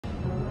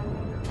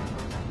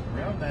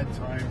that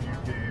time, you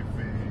gave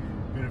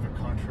a bit of a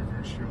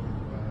controversial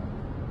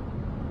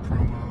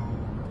promo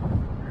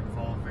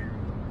involving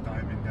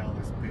Diamond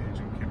Dallas Page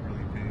and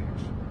Kimberly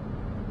Page.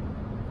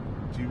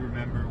 Do you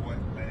remember what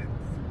led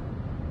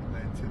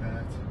to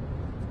that?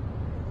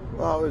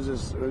 Well, it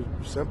was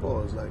simple.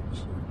 It was like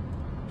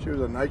she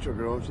was a Nitro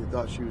girl, and she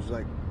thought she was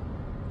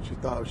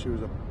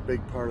a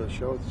big part of the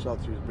show. She thought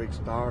she was a big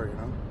star, you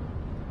know.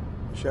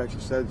 She actually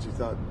said she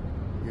thought,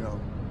 you know,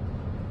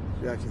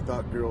 she actually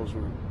thought girls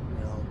were, you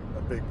know,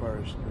 a big part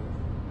of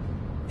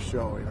the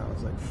show. You know, I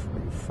was like,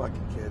 are you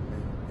fucking kidding me?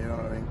 You know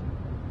what I mean?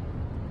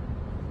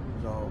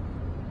 So,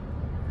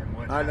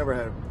 I never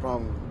had a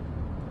problem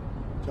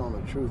telling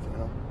the truth, you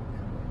know.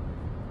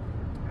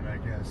 And I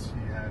guess he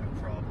had a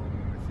problem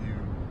with you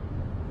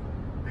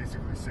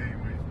basically saying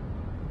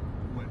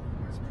what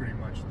was pretty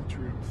much the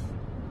truth,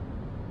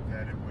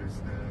 that it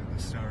was the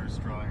stars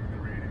drawing the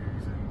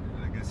ratings,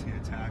 and I guess he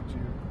attacked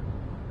you.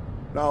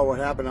 No, what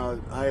happened,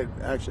 I had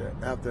actually,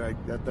 after I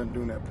got done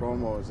doing that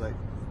promo, it was like,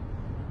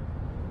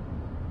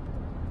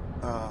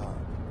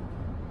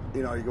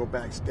 you know, you go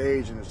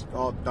backstage and it's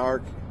all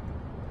dark,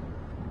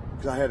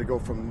 because I had to go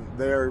from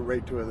there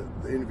right to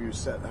the interview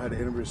set. I had an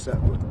interview set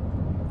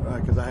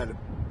because I had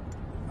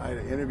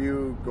an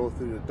interview, go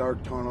through the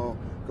dark tunnel,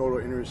 go to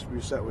an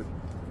interview set with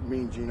me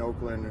and Gene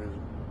Oakland,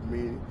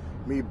 and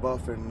me,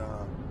 Buff, and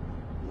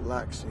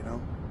Lex, you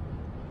know.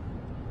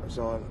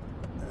 So,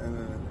 and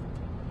then,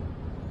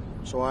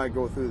 so I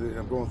go through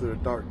I'm going through the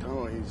dark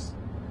tunnel.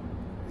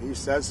 He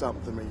said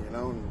something to me, you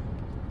know,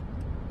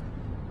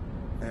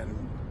 and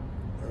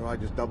I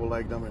just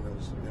double-legged him, and it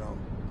was, you know,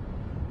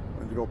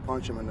 went to go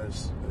punch him, and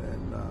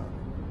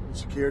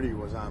security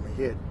was on me.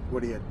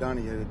 What he had done,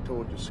 he had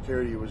told the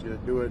security he was going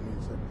to do it, and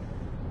he said,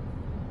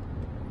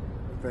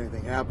 if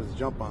anything happens,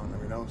 jump on him,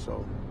 you know.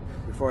 So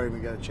before I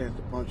even got a chance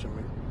to punch him,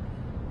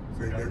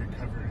 so he already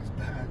covered his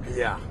back.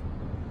 Yeah.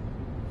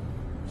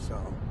 So.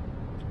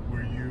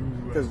 Were you?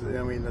 Because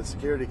I mean, the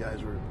security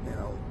guys were, you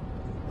know,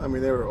 I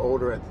mean, they were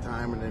older at the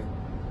time, and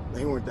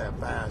they weren't that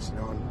fast, you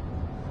know. And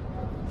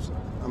so,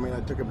 I mean,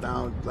 I took him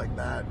down like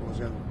that and was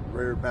going to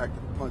rear back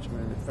to punch him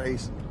in the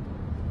face, and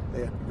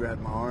they had to grab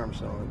my arm,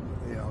 so,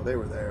 you know, they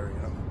were there,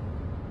 you know.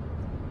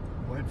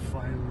 What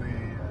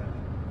finally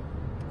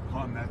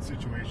calmed that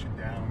situation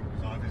down?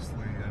 Because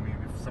obviously, I mean,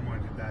 if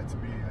someone did that to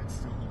me, I'd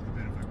still hold a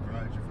bit of a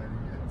grudge if I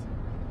didn't get to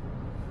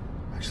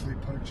actually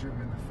punch him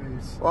in the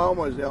face. Well, I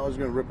was going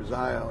to rip his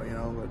eye out, you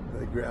know, but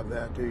they grabbed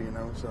that too, you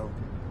know, so.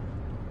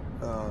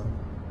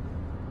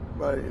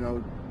 But, you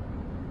know,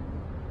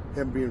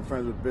 him being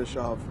friends with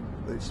Bischoff,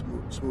 they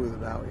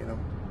smoothed it out, you know.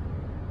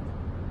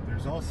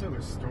 There's also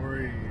a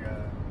story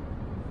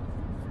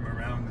from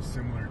around the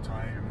similar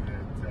time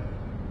that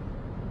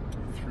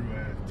threw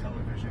a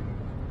television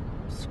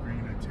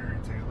screen at Terry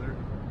Taylor.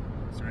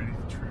 Is there any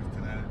truth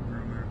to that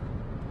rumor?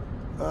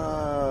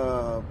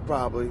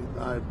 Probably.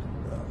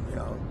 You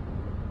know.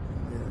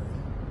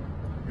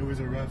 Yeah. It was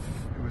a rough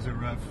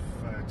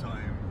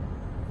time.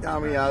 Yeah, I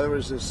mean, yeah, there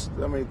was this.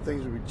 I mean,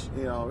 things would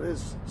be, you know,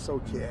 it's so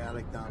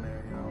chaotic down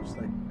there. You know, it's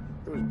like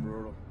it was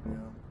brutal. You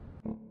know.